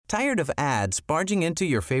Tired of ads barging into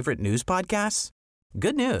your favorite news podcasts?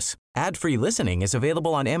 Good news. Ad-free listening is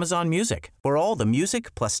available on Amazon Music for all the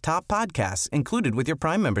music plus top podcasts included with your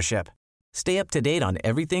Prime membership. Stay up to date on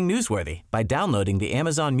everything newsworthy by downloading the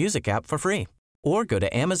Amazon Music app for free or go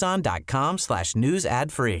to amazon.com/news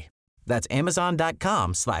ad free. That's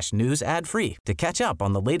amazon.com/news ad free to catch up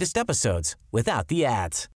on the latest episodes without the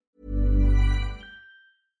ads.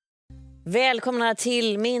 Välkomna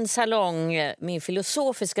till min salong, min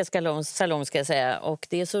filosofiska salong ska jag säga. Och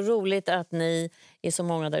det är så roligt att ni är så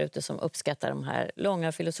många där ute som uppskattar de här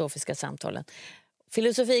långa filosofiska samtalen.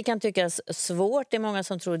 Filosofi kan tyckas svårt, det är många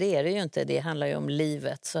som tror det är det ju inte. Det handlar ju om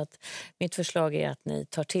livet. Så att mitt förslag är att ni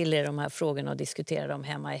tar till er de här frågorna och diskuterar dem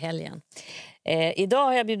hemma i helgen. Idag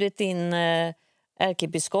har jag bjudit in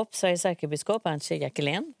Sveriges ärkebiskop Antje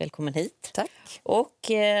Jackelén. Välkommen hit. Tack. Och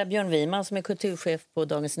Björn Wiman som är kulturchef på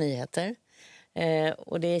Dagens Nyheter.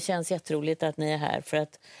 Och det känns jätteroligt att ni är här för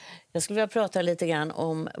att jag skulle vilja prata lite grann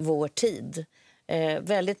om vår tid.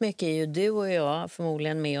 Väldigt mycket är ju du och jag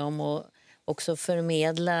förmodligen med om och också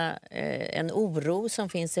förmedla en oro som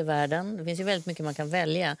finns i världen. Det finns ju väldigt mycket man kan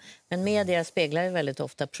välja. Men media speglar ju väldigt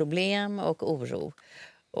ofta problem och oro.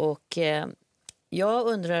 Och jag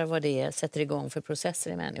undrar vad det sätter igång för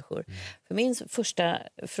processer i människor. För min första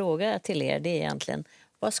fråga till er det är egentligen,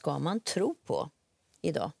 vad ska man tro på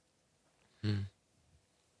idag?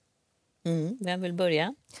 Vem vill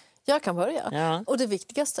börja? Jag kan börja. Ja. Och det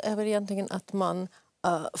viktigaste är väl egentligen att man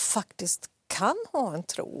faktiskt kan ha en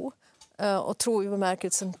tro. Och tro i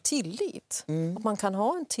bemärkelsen tillit. Att man kan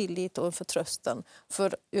ha en tillit och en förtröstan.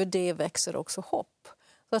 För ur det växer också hopp.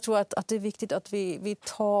 Så jag tror att det är viktigt att vi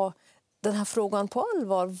tar den här frågan på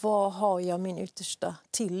allvar. Vad har jag min yttersta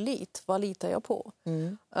tillit? Vad litar jag på?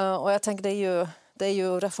 Och jag tänker det är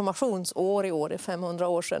ju reformationsår i år. Det är 500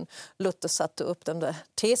 år sedan Luther satte upp de där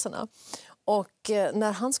teserna. Och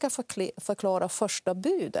när han ska förklara första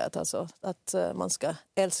budet, alltså att man ska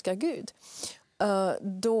älska Gud,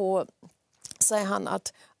 då säger han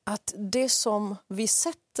att det som vi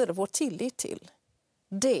sätter vår tillit till,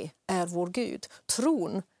 det är vår Gud.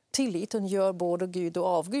 Tron, tilliten gör både Gud och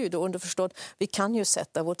avgud. Och underförstått, vi kan ju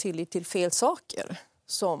sätta vår tillit till fel saker.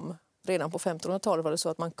 Som redan på 1500-talet var det så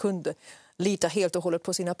att man kunde lita helt och hållet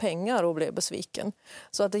på sina pengar och blev besviken.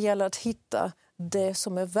 Så att det gäller att hitta det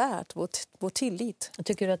som är värt vår tillit. Jag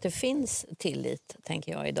tycker att det finns tillit,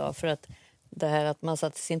 tänker jag idag, för att det här att man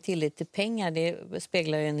satt sin tillit till pengar, det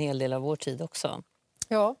speglar ju en hel del av vår tid också.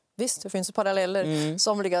 Ja, visst, det finns paralleller.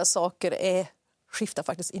 Somliga saker skiftar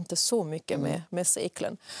faktiskt inte så mycket med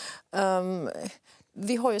seklen.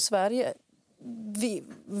 Vi har ju Sverige,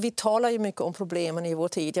 vi talar ju mycket om problemen i vår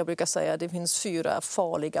tid. Jag brukar säga att det finns 4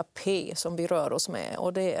 farliga P som vi rör oss med.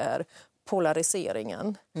 Och det är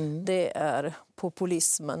polariseringen, det är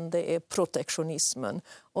populismen, det är protektionismen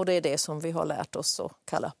och det är det som vi har lärt oss att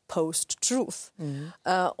kalla post-truth.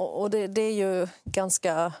 Och det är ju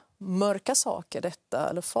ganska mörka saker detta,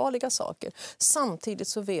 eller farliga saker. Samtidigt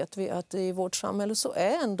så vet vi att i vårt samhälle så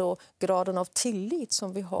är ändå graden av tillit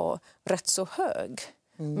som vi har rätt så hög.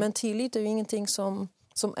 Men tillit är ju ingenting som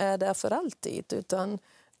är där för alltid, utan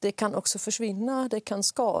det kan också försvinna, det kan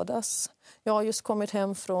skadas. Jag har just kommit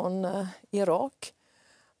hem från Irak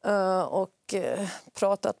och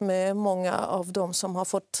pratat med många av dem som har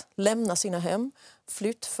fått lämna sina hem,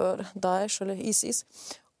 flytt för Daesh eller ISIS.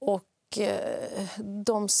 Och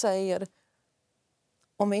de säger,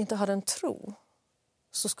 om vi inte hade en tro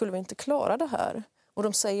så skulle vi inte klara det här. Och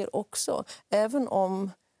de säger också, även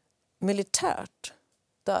om militärt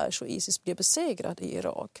Daesh och ISIS blir besegrad i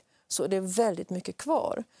Irak så är det väldigt mycket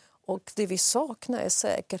kvar. Och det vi saknar är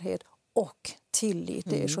säkerhet och tillit.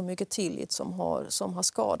 Det är så mycket tillit som har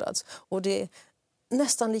skadats. Och det är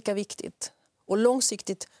nästan lika viktigt. Och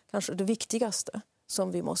långsiktigt kanske det viktigaste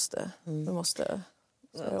som vi måste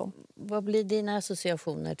säga om. Vad blir dina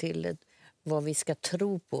associationer till vad vi ska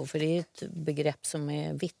tro på? För det är ett begrepp som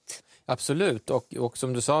är vitt. Absolut, och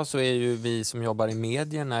som du sa så är ju vi som jobbar i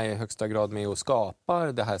medierna i högsta grad med att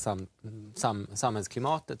skapa det här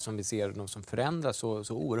samhällsklimatet som vi ser som förändras så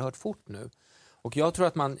oerhört fort nu. Och jag tror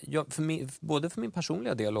att både för min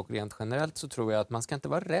personliga del och rent generellt så tror jag att man ska inte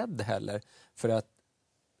vara rädd heller för att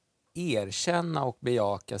erkänna och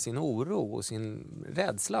bejaka sin oro och sin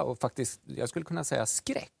rädsla och faktiskt, jag skulle kunna säga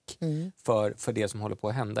skräck för det som håller på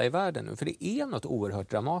att hända i världen nu. För det är något oerhört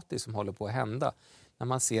dramatiskt som håller på att hända när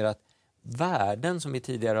man ser att värden som vi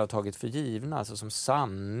tidigare har tagit för givna, alltså som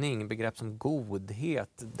sanning, begrepp som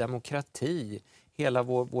godhet, demokrati, hela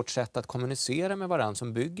vårt sätt att kommunicera med varandra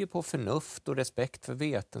som bygger på förnuft och respekt för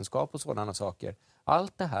vetenskap och sådana saker.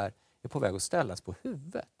 Allt det här är på väg att ställas på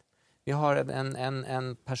huvudet. Vi har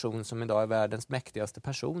en person som idag är världens mäktigaste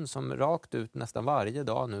person som rakt ut nästan varje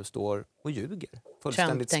dag nu står och ljuger.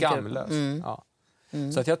 Fullständigt skamlöst. Ja.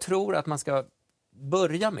 Så att jag tror att man ska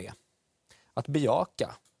börja med att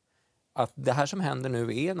bejaka att det här som händer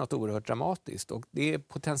nu är något oerhört dramatiskt och det är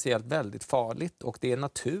potentiellt väldigt farligt och det är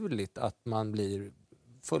naturligt att man blir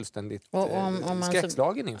fullständigt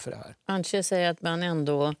skräckslagen inför det här. Antje säger att man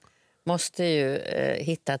ändå måste ju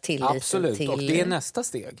hitta tillit. Absolut, och det är nästa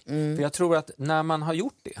steg. För jag tror att när man har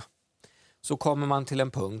gjort det så kommer man till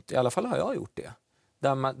en punkt, i alla fall har jag gjort det,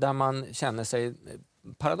 där man känner sig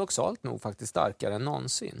paradoxalt nog faktiskt starkare än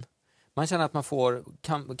någonsin. Man känner att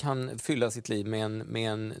man kan fylla sitt liv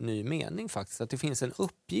med en ny mening faktiskt. Att det finns en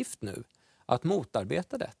uppgift nu att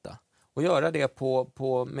motarbeta detta. Och göra det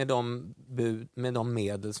med de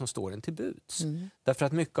medel som står en till buds. Därför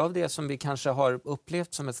att mycket av det som vi kanske har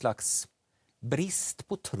upplevt som ett slags brist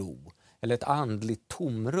på tro eller ett andligt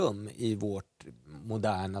tomrum i vårt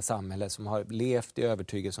moderna samhälle som har levt i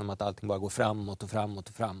övertygelse om att allting bara går framåt och framåt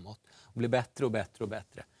och framåt och blir bättre och bättre och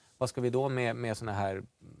bättre. Vad ska vi då med såna här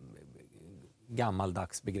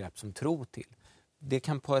gammaldags begrepp som tro till? Det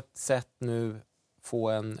kan på ett sätt nu få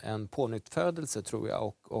en pånyttfödelse tror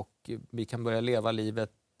jag och vi kan börja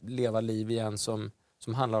leva liv igen som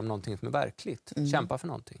handlar om någonting som är verkligt. Kämpa för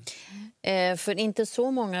någonting. För inte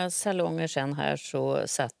så många salonger sedan här så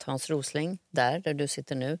satt Hans Rosling där du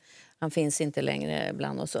sitter nu. Han finns inte längre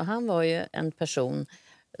bland oss och han var ju en person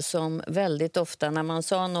som väldigt ofta när man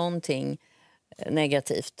sa någonting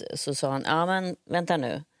negativt så sa han, ja men vänta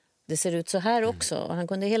nu. Det ser ut så här också. Och han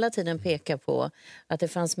kunde hela tiden peka på att det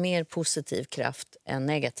fanns mer positiv kraft än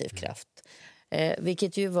negativ kraft.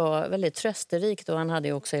 Vilket ju var väldigt trösterikt och han hade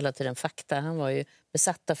ju också hela tiden fakta. Han var ju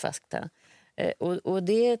besatt av fakta. Och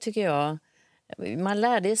det tycker jag, man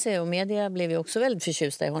lärde sig och media blev ju också väldigt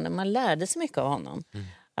förtjusta i honom. Man lärde sig mycket av honom.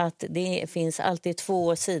 Att det finns alltid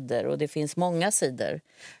två sidor och det finns många sidor.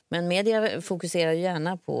 Men media fokuserar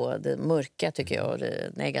gärna på det mörka tycker jag och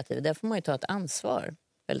det negativa. Där får man ju ta ett ansvar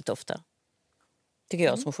väldigt ofta. Tycker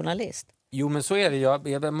jag som journalist. Jo men så är det.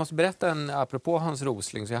 Jag måste berätta apropå Hans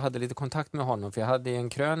Rosling så jag hade lite kontakt med honom för jag hade i en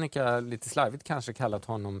krönika lite slarvigt kanske kallat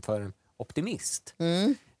honom för en optimist.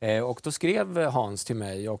 Och då skrev Hans till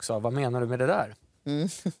mig och sa, vad menar du med det där?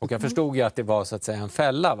 Och jag förstod ju att det var så att säga en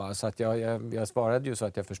fälla va? Så att jag svarade ju så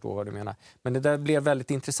att jag förstår vad du menar. Men det där blev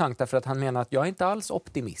väldigt intressant därför att han menar att jag är inte alls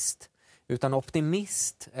optimist. Utan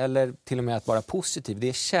optimist eller till och med att vara positiv, det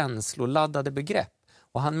är känsloladdade begrepp.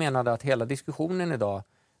 Och han menade att hela diskussionen idag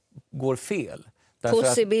går fel.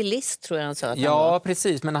 Possibilist tror jag han sa att ja, han var.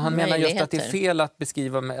 Precis. Men han menar just att det är fel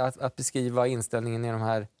att beskriva inställningen i de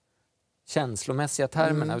här känslomässiga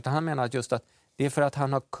termerna. Utan han menar att just att det är för att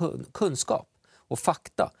han har kunskap och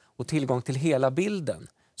fakta och tillgång till hela bilden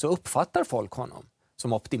så uppfattar folk honom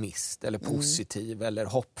som optimist eller positiv eller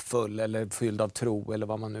hoppfull eller fylld av tro eller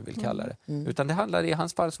vad man nu vill kalla det. Utan det handlar i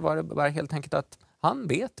hans fall så var det bara helt enkelt att han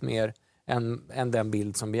vet mer än den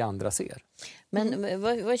bild som vi andra ser. Men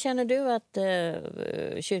vad känner du att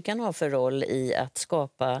kyrkan har för roll i att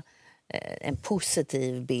skapa en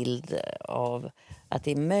positiv bild av att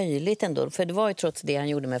det är möjligt ändå? För det var ju trots det han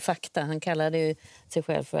gjorde med fakta. Han kallade ju sig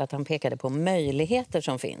själv för att han pekade på möjligheter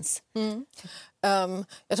som finns.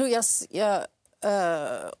 Jag tror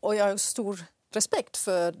och jag har stor respekt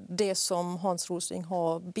för det som Hans Rosling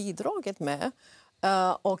har bidragit med.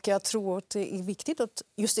 Och jag tror att det är viktigt att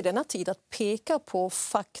just i denna tid att peka på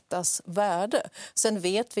faktas värde. Sen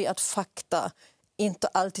vet vi att fakta inte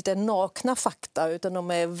alltid är nakna fakta utan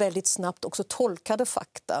de är väldigt snabbt också tolkade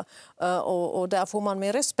fakta. Och där får man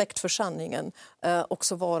med respekt för sanningen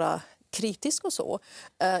också vara kritisk och så.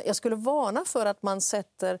 Jag skulle varna för att man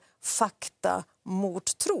sätter fakta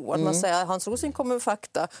mot tro. Att man säger att Hans Rosling kommer med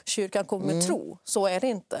fakta, kyrkan kommer med tro. Så är det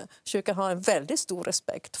inte. Kyrkan har en väldigt stor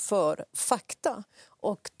respekt för fakta.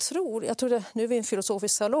 Och jag tror det, nu är vi en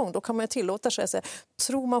filosofisk salong, då kan man tillåta sig att säga,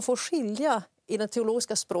 tror man får skilja. I det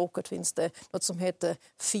teologiska språket finns det något som heter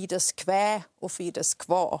fides quae och fides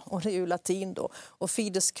qua. Och det är ju latin då. Och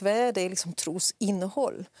fides quae det är liksom tros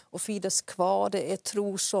innehåll. Och fides qua det är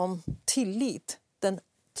tro som tillit. Den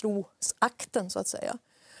trosakten så att säga.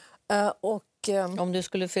 Om du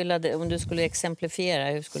skulle fylla det, om du skulle exemplifiera,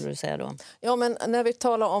 hur skulle du säga då? Ja men när vi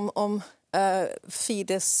talar om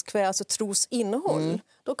fides quae, alltså tros innehåll,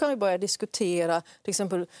 då kan vi börja diskutera till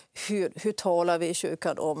exempel hur talar vi i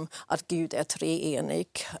kyrkan om att Gud är treenig,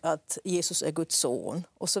 att Jesus är Guds son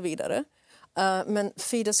och så vidare. Men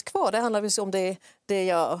fides quae, det handlar om det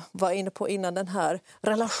jag var inne på innan, den här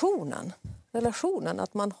relationen,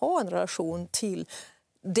 att man har en relation till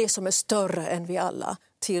det som är större än vi alla,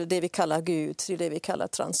 till det vi kallar Gud, till det vi kallar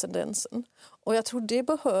transcendensen. Och jag tror det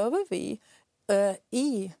behöver vi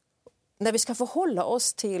när vi ska förhålla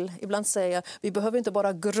oss till, ibland säga, vi behöver inte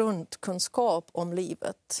bara grundkunskap om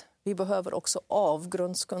livet. Vi behöver också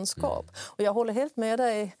avgrundskunskap. Och jag håller helt med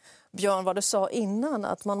dig, Björn, vad du sa innan,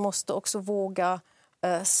 att man måste också våga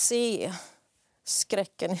se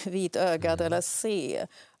skräcken i vitögat eller se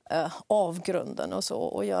avgrunden och så.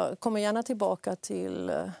 Och jag kommer gärna tillbaka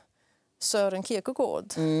till Søren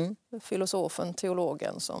Kierkegaard, filosofen,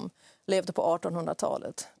 teologen som levde på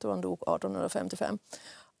 1800-talet. Jag tror han dog 1855.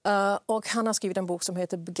 Och han har skrivit en bok som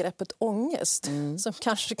heter Begreppet ångest, som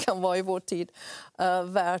kanske kan vara i vår tid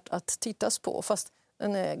värt att tittas på. Fast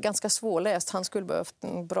den är ganska svårläst. Han skulle behövt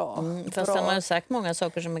en bra... Fast han har sagt många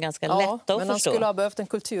saker som är ganska lätta att men han förstå. skulle ha behövt en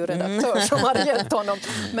kulturredaktör som hade hjälpt honom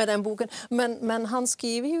med den boken. Men han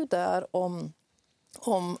skriver ju där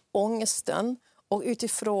om ångesten och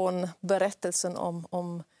utifrån berättelsen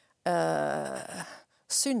om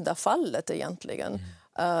syndafallet egentligen.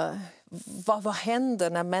 Vad händer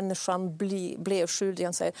när människan blev skyldig?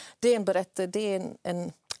 Han säger, det är en berättelse, det är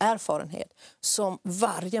en erfarenhet som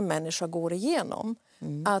varje människa går igenom.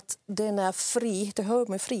 Att det är det hör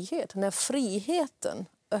med frihet. När friheten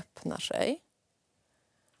öppnar sig,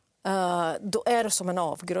 då är det som en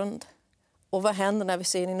avgrund. Och vad händer när vi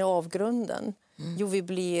ser in i avgrunden? Jo, vi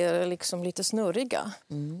blir liksom lite snurriga.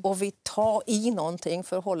 Och vi tar i någonting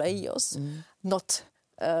för att hålla i oss. Något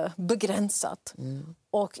begränsat.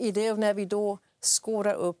 Och i det, när vi då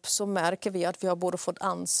skårar upp, så märker vi att vi har både fått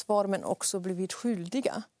ansvar men också blivit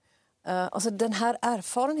skyldiga. Alltså den här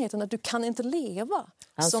erfarenheten att du kan inte leva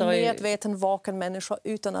som medveten, vaken människa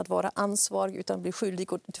utan att vara ansvarig, utan att bli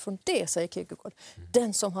skyldig. Och utifrån det, säger Kierkegaard,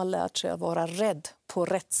 den som har lärt sig att vara rädd på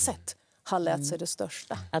rätt sätt har lärt sig det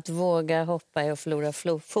största. Att våga hoppa är att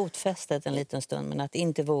förlora fotfästet en liten stund, men att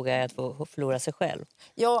inte våga är att förlora sig själv.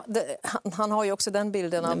 Ja, han har ju också den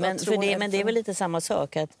bilden av men det är väl lite samma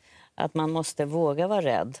sak, att man måste våga vara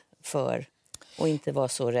rädd för, och inte vara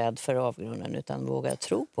så rädd för avgrunden, utan våga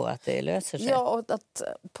tro på att det löser sig. Ja, och att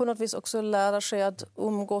på något vis också lära sig att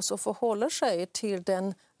umgås och förhålla sig till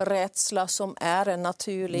den rädsla som är en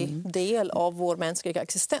naturlig del av vår mänskliga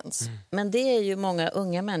existens. Men det är ju många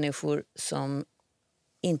unga människor som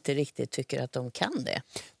inte riktigt tycker att de kan det.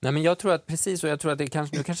 Nej, men jag tror att precis, och jag tror att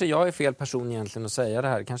nu kanske jag är fel person egentligen att säga det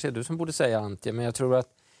här. Kanske är du som borde säga, Antje, men jag tror att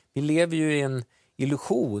vi lever ju i en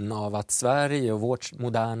illusion av att Sverige och vårt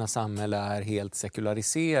moderna samhälle är helt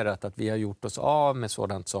sekulariserat, att vi har gjort oss av med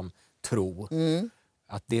sådant som tro.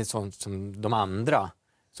 Att det är sånt som de andra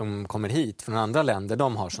som kommer hit från andra länder,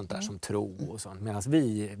 de har sånt där som tro och sånt. Medan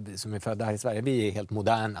vi som är födda här i Sverige, vi är helt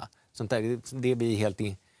moderna. Sånt där,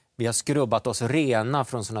 vi har skrubbat oss rena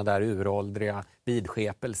från såna där uråldriga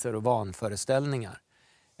vidskepelser och vanföreställningar.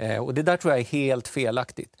 Och det där tror jag är helt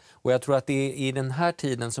felaktigt. Och jag tror att det är i den här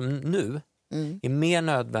tiden som nu är mer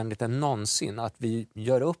nödvändigt än någonsin att vi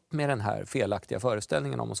gör upp med den här felaktiga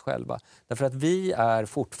föreställningen om oss själva. Därför att vi är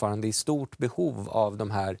fortfarande i stort behov av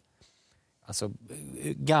de här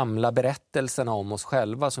gamla berättelserna om oss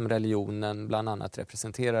själva som religionen bland annat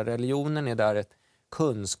representerar. Religionen är där ett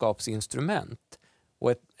kunskapsinstrument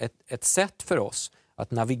och ett sätt för oss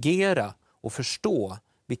att navigera och förstå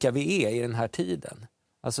vilka vi är i den här tiden.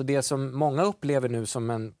 Alltså det som många upplever nu som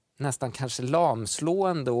en nästan kanske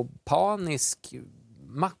lamslående och panisk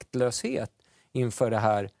maktlöshet inför det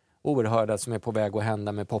här oerhörda som är på väg att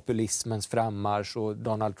hända med populismens frammarsch och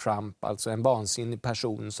Donald Trump, alltså en vansinnig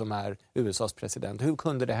person som är USAs president. Hur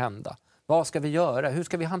kunde det hända? Vad ska vi göra? Hur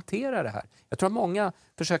ska vi hantera det här? Jag tror att många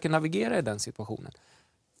försöker navigera i den situationen.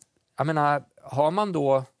 Jag menar, har man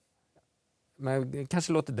då, det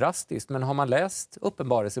kanske låter drastiskt, men har man läst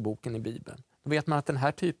uppenbarelseboken i Bibeln, då vet man att den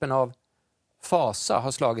här typen av fasa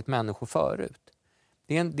har slagit människor förut.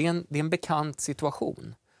 Det är en bekant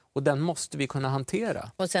situation. Och den måste vi kunna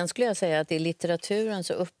hantera. Och sen skulle jag säga att i litteraturen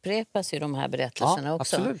så upprepas ju de här berättelserna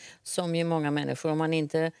också. Absolut. Som ju många människor, om man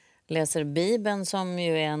inte läser Bibeln som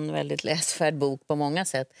ju är en väldigt läsvärd bok på många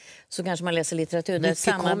sätt, så kanske man läser litteratur där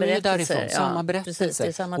samma berättelser. Samma berättelser. Precis, det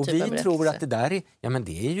är samma och typ vi av tror att det där är, ja men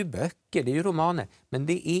det är ju böcker, det är ju romaner. Men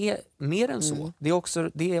det är mer än så. Det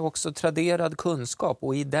är också traderad kunskap,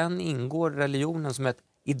 och i den ingår religionen som ett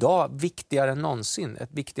idag viktigare än någonsin,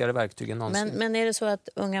 ett viktigare verktyg än någonsin. Men är det så att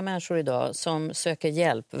unga människor idag som söker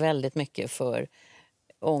hjälp väldigt mycket för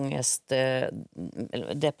ångest,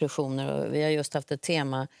 depressioner, och vi har just haft ett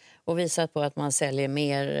tema och visat på att man säljer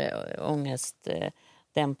mer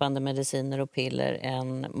ångestdämpande mediciner och piller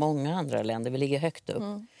än många andra länder, vi ligger högt upp.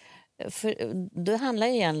 För det handlar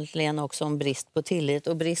egentligen också om brist på tillit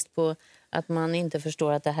och brist på att man inte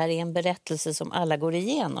förstår att det här är en berättelse som alla går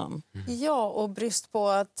igenom. Ja, och brist på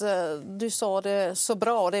att du sa det så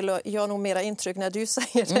bra. Det gör nog mera intryck när du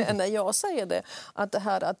säger det än när jag säger det. Att det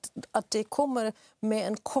här att det kommer med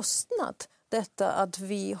en kostnad. Detta att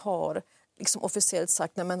vi har liksom officiellt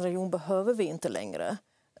sagt att religion behöver vi inte längre.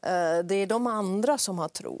 Det är de andra som har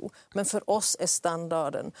tro. Men för oss är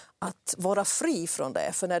standarden att vara fri från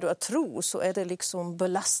det. För när du har tro så är det liksom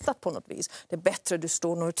belastat på något vis. Det är bättre att du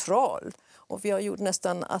står neutral. Och vi har gjort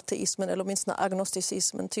nästan ateismen eller åtminstone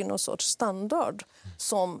agnosticismen till någon sorts standard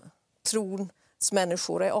som trons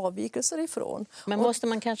människor är avvikelser ifrån. Men måste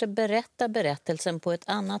man kanske berätta berättelsen på ett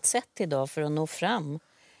annat sätt idag för att nå fram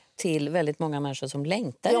till väldigt många människor som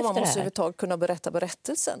längtar efter det här? Ja, man måste överhuvudtaget kunna berätta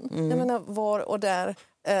berättelsen. Jag menar, var och där.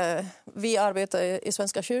 Vi arbetar i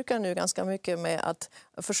Svenska kyrkan nu ganska mycket med att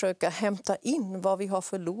försöka hämta in vad vi har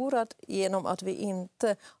förlorat genom att vi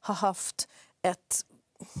inte har haft ett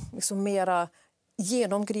liksom mera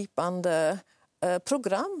genomgripande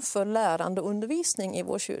program för lärande och undervisning i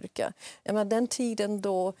vår kyrka. Jag menar, den tiden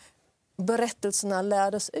då berättelserna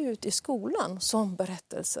lärdes ut i skolan som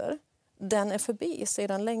berättelser, den är förbi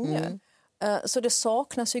sedan länge. Så det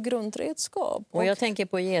saknas ju grundredskap. Och jag tänker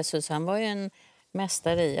på Jesus, han var ju en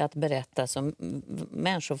mästare i att berätta som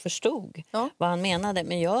människor förstod vad han menade.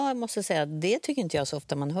 Men jag måste säga att det tycker inte jag så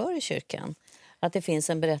ofta man hör i kyrkan. Att det finns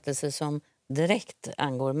en berättelse som direkt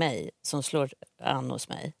angår mig, som slår an hos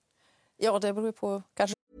mig. Ja, det beror på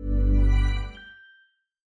kanske.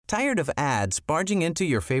 Tired of ads barging into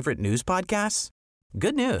your favorite news podcasts?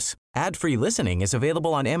 Good news. Ad-free listening is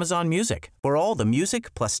available on Amazon Music for all the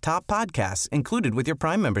music plus top podcasts included with your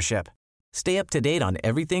Prime membership. Stay up to date on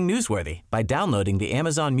everything newsworthy by downloading the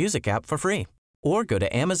Amazon Music app for free or go to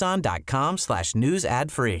amazon.com/news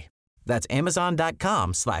ad free. That's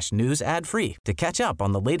amazon.com/news ad free to catch up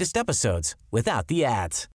on the latest episodes without the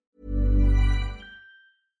ads.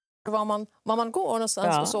 Var man går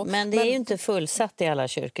någonstans och så. Men det är ju inte fullsatt i alla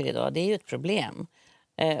kyrkor idag. Det är ju ett problem.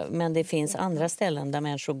 Men det finns andra ställen där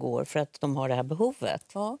människor går för att de har det här behovet.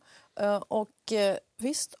 Ja, och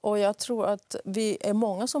visst. Och jag tror att vi är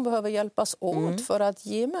många som behöver hjälpas åt för att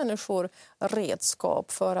ge människor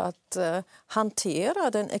redskap för att hantera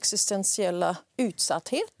den existentiella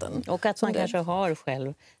utsattheten. Och att man kanske har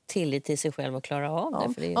själv tillit till sig själv och klara av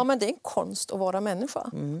det. För det är... Ja, men det är en konst att vara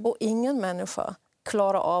människa. Och ingen människa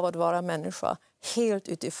klarar av att vara människa helt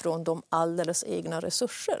utifrån de alldeles egna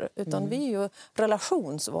resurser. Utan vi är ju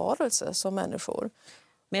relationsvarelser som människor.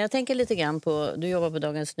 Men jag tänker lite grann på, du jobbar på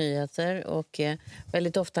Dagens Nyheter och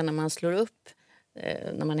väldigt ofta när man slår upp,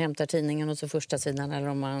 när man hämtar tidningen och så första sidan eller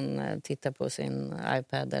om man tittar på sin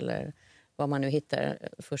iPad eller vad man nu hittar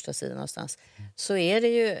första sidan någonstans, så är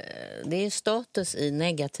det är status i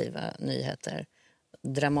negativa nyheter,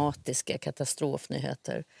 dramatiska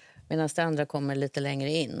katastrofnyheter, medan det andra kommer lite längre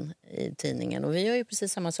in i tidningen. Och vi gör ju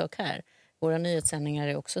precis samma sak här. Våra nyhetssändningar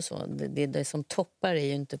är också så. Det som toppar är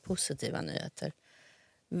ju inte positiva nyheter.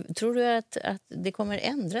 Tror du att det kommer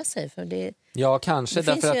ändra sig? För det, ja, kanske.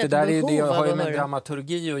 Därför att det har ju med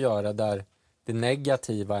dramaturgi att göra där det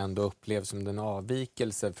negativa ändå upplevs som en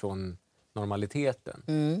avvikelse från normaliteten.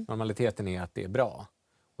 Normaliteten är att det är bra.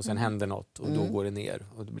 Och sen händer något och då går det ner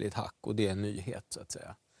och det blir ett hack och det är en nyhet så att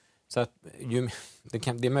säga. Så att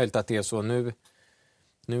det är möjligt att det är så nu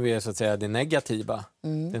är så att säga det negativa,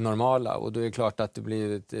 det normala, och då är det klart att det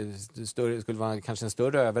blir det skulle vara kanske en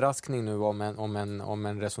större överraskning nu om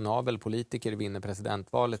en resonabel politiker vinner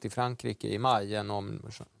presidentvalet i Frankrike i maj än om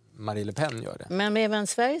Marie Le Pen gör det. Men även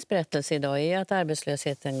Sveriges berättelse idag är att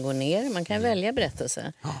arbetslösheten går ner. Man kan välja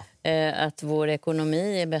berättelse. Att vår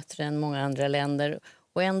ekonomi är bättre än många andra länder.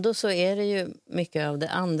 Och ändå så är det ju mycket av det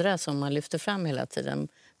andra som man lyfter fram hela tiden.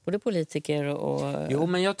 Både politiker och... Jo,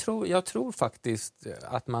 men jag tror faktiskt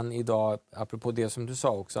att man idag, apropå det som du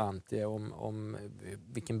sa också Antje, om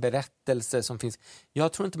vilken berättelse som finns.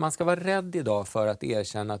 Jag tror inte man ska vara rädd idag för att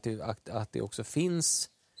erkänna att det också finns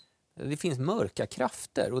mörka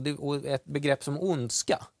krafter. Och ett begrepp som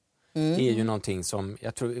ondska är ju någonting som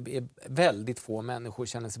jag tror är väldigt få människor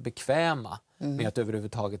känner sig bekväma med att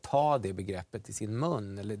överhuvudtaget ta det begreppet i sin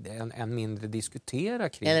mun eller än mindre diskutera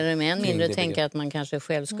kring. Eller än mindre tänka att man kanske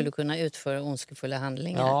själv skulle kunna utföra ondskefulla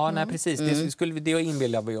handlingar. Ja, nej precis. Det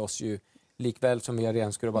inbillar vi oss ju likväl som vi har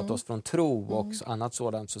redan skrubbat oss från tro och annat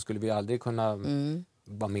sådant, så skulle vi aldrig kunna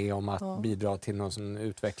vara med om att bidra till någon sån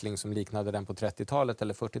utveckling som liknade den på 30-talet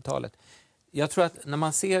eller 40-talet. Jag tror att när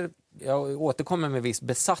man ser, jag återkommer med viss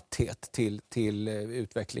besatthet till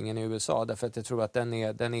utvecklingen i USA, därför att jag tror att den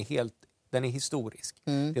är helt Den är historisk.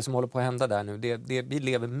 Det som håller på att hända där nu, vi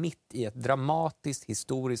lever mitt i ett dramatiskt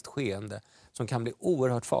historiskt skeende som kan bli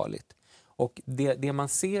oerhört farligt. Och det man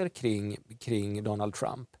ser kring Donald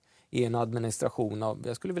Trump är en administration av,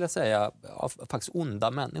 jag skulle vilja säga, av faktiskt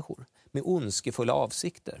onda människor med ondskefulla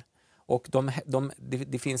avsikter. Och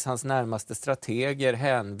det finns hans närmaste strateger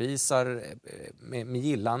hänvisar med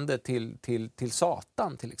gillande till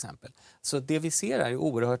Satan till exempel. Så det vi ser är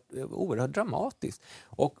oerhört dramatiskt.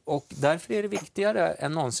 Och därför är det viktigare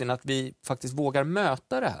än någonsin att vi faktiskt vågar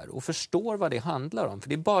möta det här och förstår vad det handlar om. För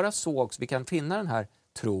det är bara så också vi kan finna den här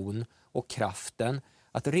tron och kraften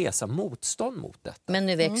att resa motstånd mot detta. Men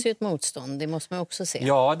nu växer ju ett motstånd, det måste man också se.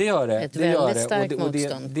 Ja, det gör det. Ett väldigt starkt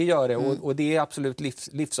motstånd. Det gör det. Och det är absolut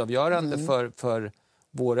livsavgörande för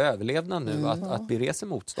vår överlevnad nu att vi reser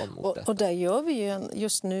motstånd mot det. Och där gör vi ju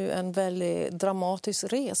just nu en väldigt dramatisk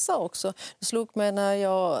resa också. Det slog mig när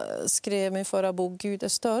jag skrev min förra bok Gud är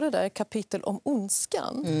större, där kapitel om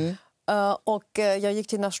ondskan. Och jag gick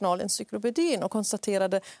till Nationalencyklopedin och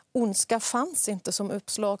konstaterade att ondska fanns inte som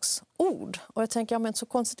uppslagsord. Och jag tänkte, men så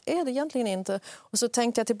konstigt är det egentligen inte. Och så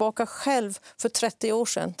tänkte jag tillbaka själv för 30 år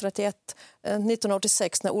sedan,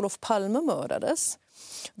 1986, när Olof Palme mördades.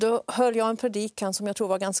 Då höll jag en predikan som jag tror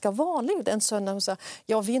var ganska vanlig den söndagen och sa,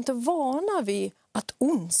 vi är inte vana vid att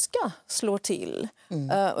ondska slår till.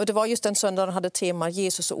 Och det var just den söndagen hade tema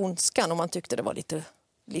Jesus och ondskan och man tyckte det var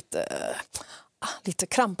lite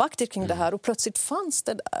krampaktigt kring det här och plötsligt fanns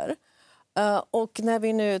det där. Och när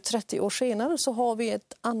vi nu 30 år senare så har vi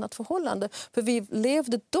ett annat förhållande. För vi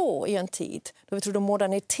levde då i en tid då vi trodde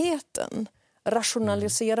moderniteten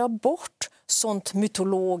rationalisera bort sånt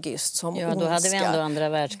mytologiskt som ondska. Då hade vi ändå andra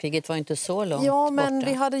världskriget, var inte så långt men borta.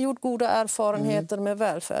 Vi hade gjort goda erfarenheter med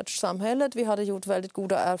välfärdssamhället. Vi hade gjort väldigt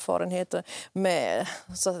goda erfarenheter med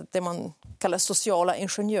det man kallar sociala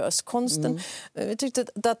ingenjörskonsten. Vi tyckte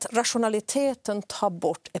att rationaliteten tar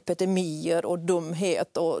bort epidemier och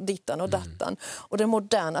dumhet och dittan och dattan. Och det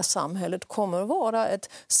moderna samhället kommer att vara ett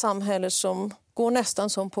samhälle som går nästan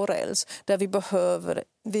som på räls, där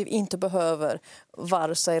vi inte behöver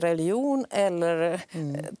vare sig religion eller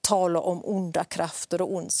tala om onda krafter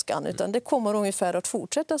och ondskan, utan det kommer ungefär att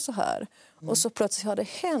fortsätta så här. Och så plötsligt har det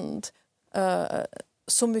hänt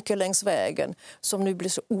så mycket längs vägen som nu blir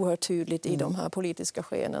så oerhört tydligt i de här politiska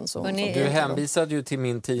skenen. Du hänvisade ju till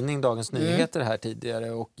min tidning Dagens Nyheter här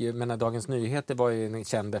tidigare, och Dagens Nyheter var ju en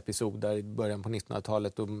känd episod där i början på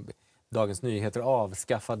 1900-talet och Dagens Nyheter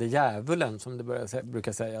avskaffade djävulen, som det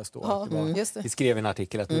brukar sägas då. Ja, vi skrev en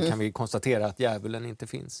artikel att nu kan vi konstatera att djävulen inte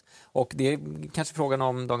finns. Och det är kanske frågan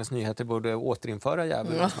om Dagens Nyheter borde återinföra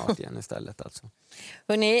djävulen snart igen istället. Alltså.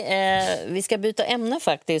 Hörrni, vi ska byta ämne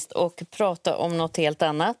faktiskt och prata om något helt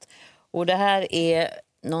annat. Och det här är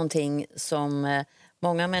någonting som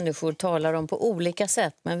många människor talar om på olika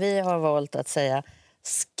sätt. Men vi har valt att säga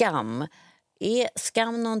skam. Är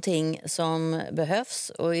skam någonting som behövs,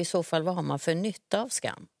 och i så fall vad har man för nytta av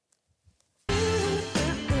skam?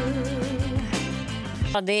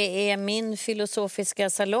 Ja, det är min filosofiska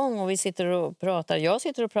salong och jag sitter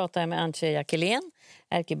och pratar med Antje Jackelén,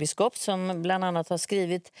 ärkebiskop, som bland annat har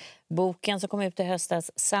skrivit boken som kom ut i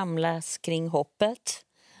höstas, Samlas kring hoppet.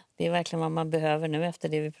 Det är verkligen vad man behöver nu efter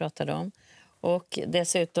det vi pratade om. Och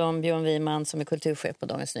dessutom Björn Wiman som är kulturchef på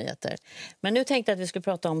Dagens Nyheter. Men nu tänkte jag att vi skulle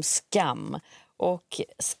prata om skam. Och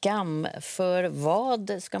skam, för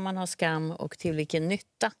vad ska man ha skam och till vilken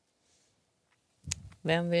nytta?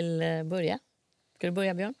 Vem vill börja? Ska du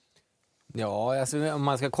börja, Björn? Ja, alltså, om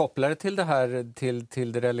man ska koppla det till det här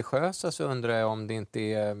till det religiösa, så undrar jag om det inte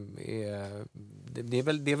det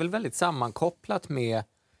är väl väldigt sammankopplat med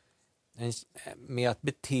att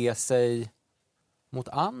bete sig mot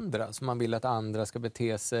andra, som man vill att andra ska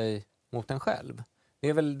bete sig mot en själg. Det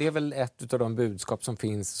är väl ett av de budskap som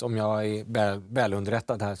finns, om jag är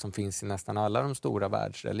välunderrättad här, som finns i nästan alla de stora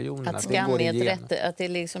världsreligionerna. Att skam är att det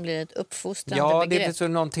liksom blir ett uppfostrande begrepp. Ja, det är så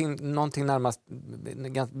någonting närmast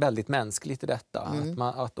väldigt mänskligt i detta.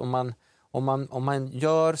 Att om man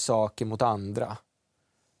gör saker mot andra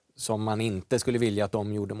som man inte skulle vilja att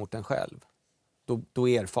de gjorde mot en själv, då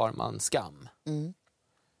erfar man skam.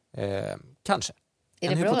 Kanske. Är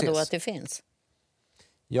det bra då att det finns?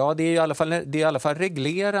 Ja, det är i alla fall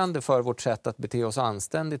reglerande för vårt sätt att bete oss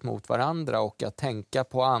anständigt mot varandra och att tänka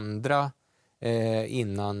på andra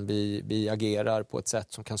innan vi agerar på ett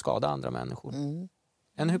sätt som kan skada andra människor.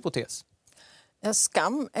 En hypotes.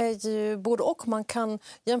 Skam är ju både och. Man kan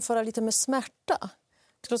jämföra lite med smärta.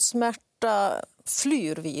 Smärta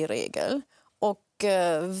flyr vi i regel, och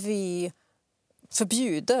vi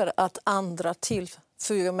förbjuder att andra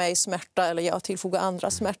tillfogar mig smärta eller jag tillfogar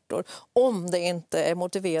andra smärtor om det inte är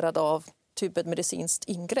motiverat av typ ett medicinskt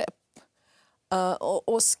ingrepp.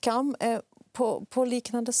 Och skam är på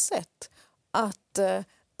liknande sätt. Att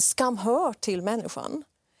skam hör till människan.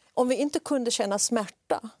 Om vi inte kunde känna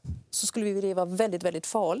smärta så skulle vi leva väldigt, väldigt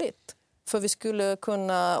farligt. För vi skulle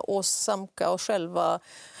kunna åsamka oss själva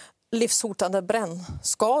livshotande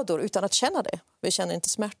brännskador utan att känna det. Vi känner inte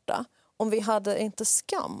smärta. Om vi hade inte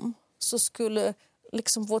skam så skulle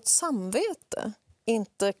liksom vårt samvete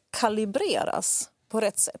inte kalibreras på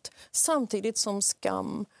rätt sätt. Samtidigt som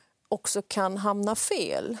skam också kan hamna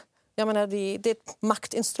fel. Jag menar, det är ett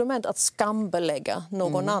maktinstrument att skambelägga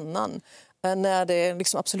någon annan när det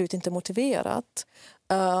liksom absolut inte är motiverat.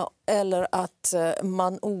 Eller att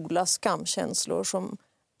man odlar skamkänslor som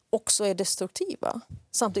också är destruktiva.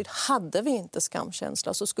 Samtidigt hade vi inte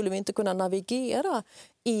skamkänsla så skulle vi inte kunna navigera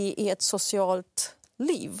i ett socialt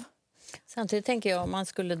liv. Samtidigt tänker jag om man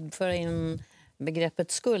skulle föra in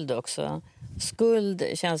begreppet skuld också. Skuld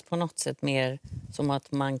känns på något sätt mer som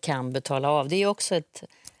att man kan betala av. Det är också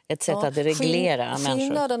ett sätt att reglera människor.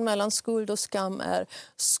 Skillnaden mellan skuld och skam är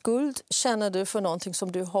skuld känner du för någonting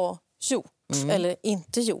som du har gjort eller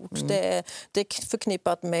inte gjort. Det är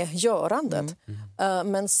förknippat med görandet.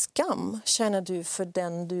 Men skam känner du för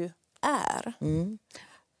den du är.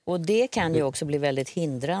 Och det kan ju också bli väldigt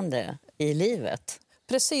hindrande i livet.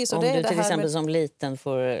 Precis. Och om det är du det till här exempel med... som liten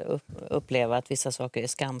får uppleva att vissa saker är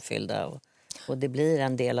skamfyllda och det blir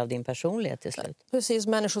en del av din personlighet till slut. Precis,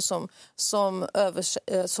 människor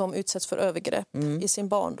som utsätts för övergrepp i sin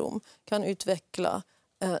barndom kan utveckla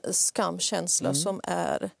skamkänsla som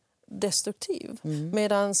är destruktiv.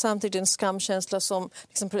 Medan samtidigt en skamkänsla som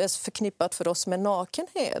exempel är förknippat för oss med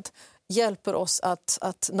nakenhet hjälper oss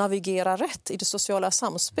att navigera rätt i det sociala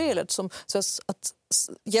samspelet. Att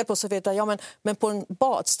hjälpa oss att veta men på en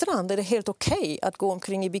badstrand är det helt okej att gå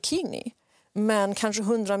omkring i bikini. Men kanske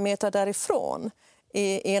 100 meter därifrån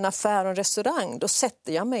i en affär och en restaurang, då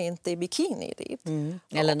sätter jag mig inte i bikini dit.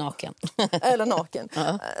 Eller naken. Eller naken.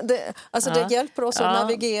 Det hjälper oss att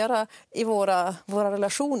navigera i våra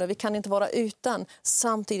relationer. Vi kan inte vara utan,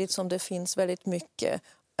 samtidigt som det finns väldigt mycket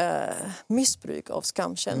missbruk av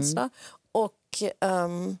skamkänsla. Och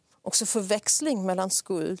också förväxling mellan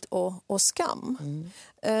skuld och skam.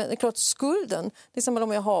 Det är klart, skulden, till exempel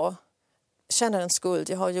om jag känner en skuld,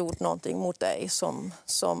 jag har gjort någonting mot dig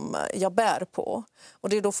som jag bär på. Och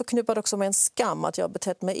det är då förknippat också med en skam att jag har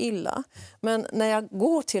betett mig illa. Men när jag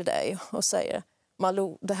går till dig och säger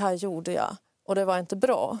Malou, det här gjorde jag och det var inte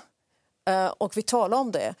bra. Och vi talar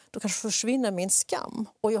om det, då kanske försvinner min skam.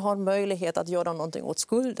 Och jag har möjlighet att göra någonting åt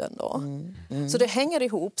skulden då. Så det hänger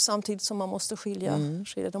ihop samtidigt som man måste skilja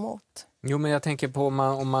dem åt. Jo, men jag tänker på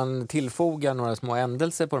om man tillfogar några små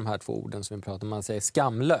ändelser på de här två orden som vi pratar om. Man säger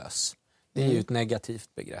skamlös. Det är ju ett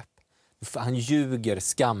negativt begrepp. Han ljuger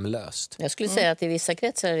skamlöst. Jag skulle säga att i vissa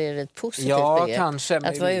kretsar är det ett positivt begrepp. Kanske.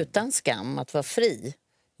 Att vara utan skam, att vara fri.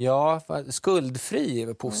 Ja, skuldfri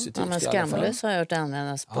är positivt. Men skamlös har jag hört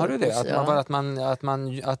användas på. Har du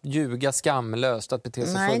det? Att ljuga skamlöst, att bete sig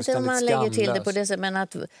fullständigt skamlöst? Nej, inte om man lägger till det på det sättet, men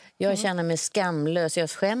att jag känner mig skamlös, jag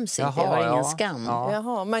skäms inte, jag har ingen skam.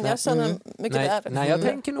 Jaha, men jag känner mycket värre. Nej, jag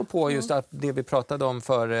tänker nog på just att det vi pratade om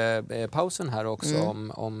för pausen här också,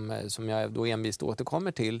 om som jag då envist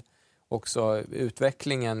återkommer till, också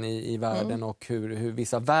utvecklingen i världen och hur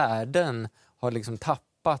vissa värden har liksom tappat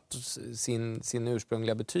sin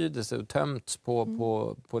ursprungliga betydelse och tömts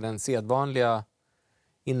på den sedvanliga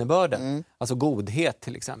innebörden. Alltså godhet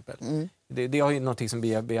till exempel. Det har ju någonting som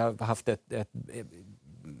vi har haft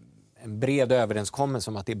en bred överenskommelse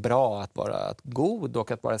om att det är bra att vara god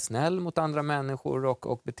och att vara snäll mot andra människor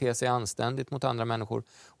och bete sig anständigt mot andra människor.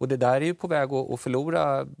 Och det där är ju på väg att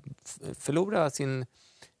förlora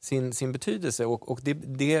sin betydelse och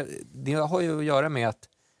det har ju att göra med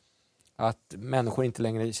att människor inte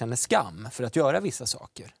längre känner skam för att göra vissa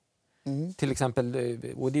saker. Till exempel,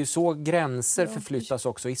 och det är ju så gränser förflyttas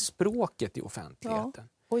också i språket i offentligheten.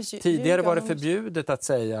 Tidigare var det förbjudet att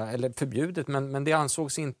säga, eller förbjudet, men det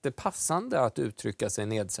ansågs inte passande att uttrycka sig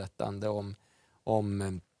nedsättande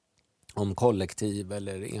om kollektiv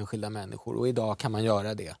eller enskilda människor. Och idag kan man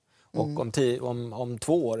göra det. Och om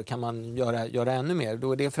 2 år kan man göra ännu mer.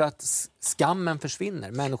 Då är det för att skammen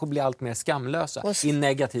försvinner. Människor blir allt mer skamlösa i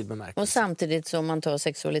negativ bemärkelse. Och samtidigt som man tar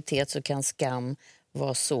sexualitet så kan skam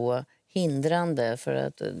vara så hindrande. För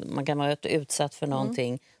att man kan vara utsatt för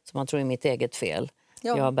någonting som man tror är mitt eget fel.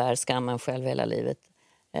 Ja. Jag bär skammen själv hela livet.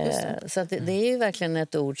 Så att det är ju verkligen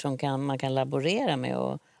ett ord som man kan laborera med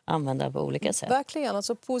och använda på olika sätt. Verkligen,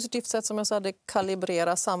 alltså positivt sätt som jag sa, det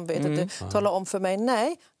kalibrera samvetet. Det talar om för mig,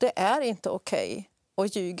 nej, det är inte okej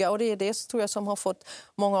att ljuga. Och det är det, tror jag, som har fått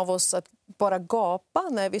många av oss att bara gapa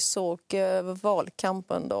när vi såg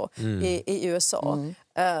valkampen då i USA.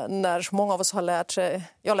 när många av oss har lärt sig,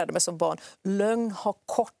 jag lärde mig som barn, lögn har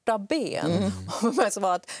korta ben.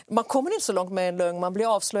 Man kommer inte så långt med en lögn, man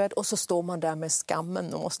blir avslöjad och så står man där med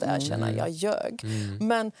skammen och måste erkänna jag ljög.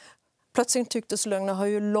 Men plötsligt tycktes lögner har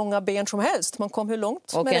ju långa ben som helst. Man kom hur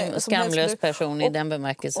långt och med en det skamlös person i den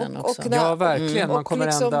bemärkelsen också. Ja, verkligen. Man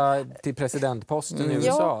kommer ända till presidentposten i USA.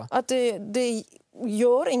 Ja, att det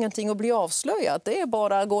gör ingenting att bli avslöjad. Det är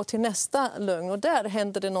bara att gå till nästa lögn. Och där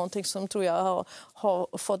händer det någonting som tror jag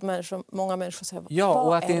har fått många människor att säga, ja,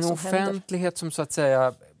 och att det är en som offentlighet händer? som så att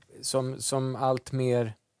säga som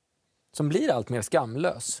blir allt mer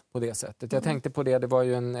skamlös på det sättet. Jag tänkte på det var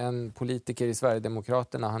ju en politiker i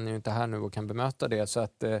Sverigedemokraterna, han är ju inte här nu och kan bemöta det, så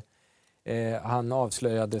att han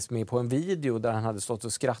avslöjades med på en video där han hade stått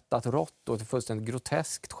och skrattat rått och ett fullständigt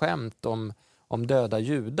groteskt skämt om döda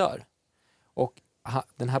judar. Och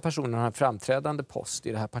den här personen har en framträdande post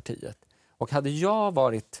i det här partiet. Och hade jag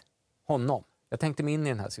varit honom, jag tänkte mig in i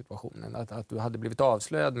den här situationen, att du hade blivit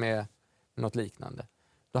avslöjad med något liknande.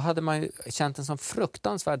 Då hade man ju känt en sån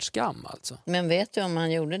fruktansvärd skam alltså. Men vet du om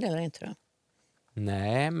han gjorde det eller inte då?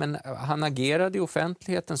 Nej, men han agerade i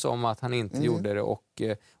offentligheten som att han inte gjorde det och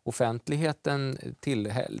offentligheten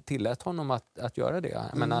tillät honom att göra det.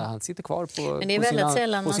 Men han sitter kvar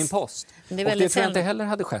på sin post. Och det tror jag inte heller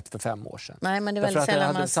hade skett för 5 år sedan. Nej, men det är därför väldigt att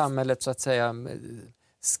sällan hade samhället så att säga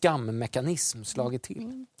skammekanism slagit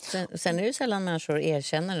till. Sen är det sällan människor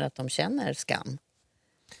erkänner att de känner skam.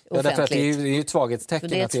 Ja, därför att det är ju ett svaghetstecken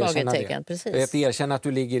det är att erkänna det. Precis. Att erkänna att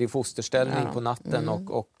du ligger i fosterställning på natten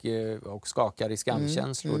och skakar i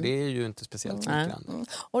skamkänslor, det är ju inte speciellt smickrande.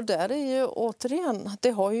 Och där är ju återigen,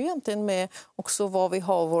 det har ju egentligen med också vad vi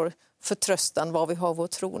har vår förtröstan, vad vi har vår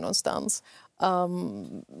tro någonstans.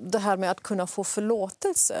 Det här med att kunna få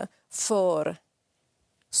förlåtelse för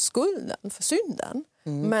skulden, för synden.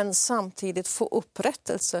 Men samtidigt få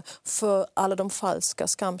upprättelse för alla de falska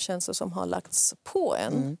skamkänslor som har lagts på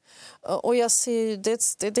en. Och jag ser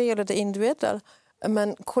det gäller det individuella,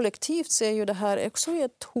 men kollektivt ser ju det här också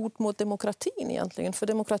ett hot mot demokratin egentligen. För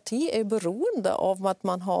demokrati är beroende av att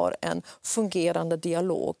man har en fungerande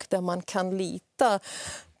dialog där man kan lita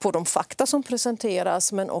på de fakta som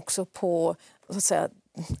presenteras, men också på så att säga,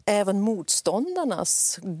 även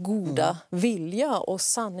motståndarnas goda vilja och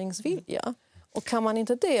sanningsvilja. Och kan man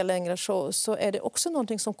inte det längre så är det också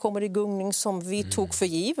någonting som kommer i gungning som vi tog för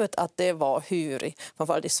givet att det var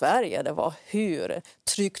framförallt i Sverige, det var hur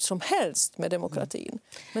tryggt som helst med demokratin.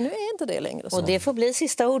 Men nu är inte det längre så. Och det får bli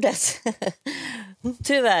sista ordet.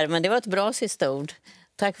 Tyvärr, men det var ett bra sista ord.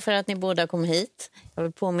 Tack för att ni båda kom hit. Jag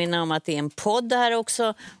vill påminna om att det är en podd här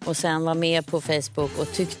också. Och sen var med på Facebook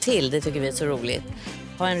och tyck till, det tycker vi är så roligt.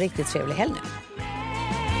 Ha en riktigt trevlig helg nu.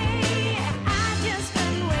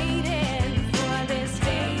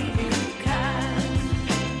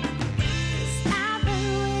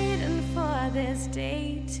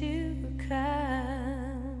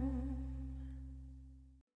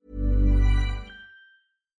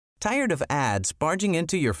 Tired of ads barging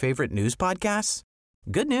into your favorite news podcasts?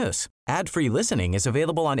 Good news. Ad-free listening is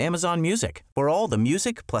available on Amazon Music for all the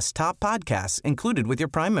music plus top podcasts included with your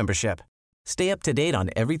Prime membership. Stay up to date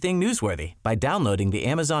on everything newsworthy by downloading the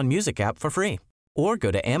Amazon Music app for free or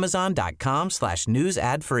go to amazon.com/news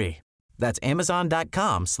ad free. That's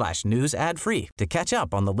amazon.com/news ad free to catch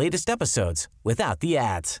up on the latest episodes without the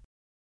ads.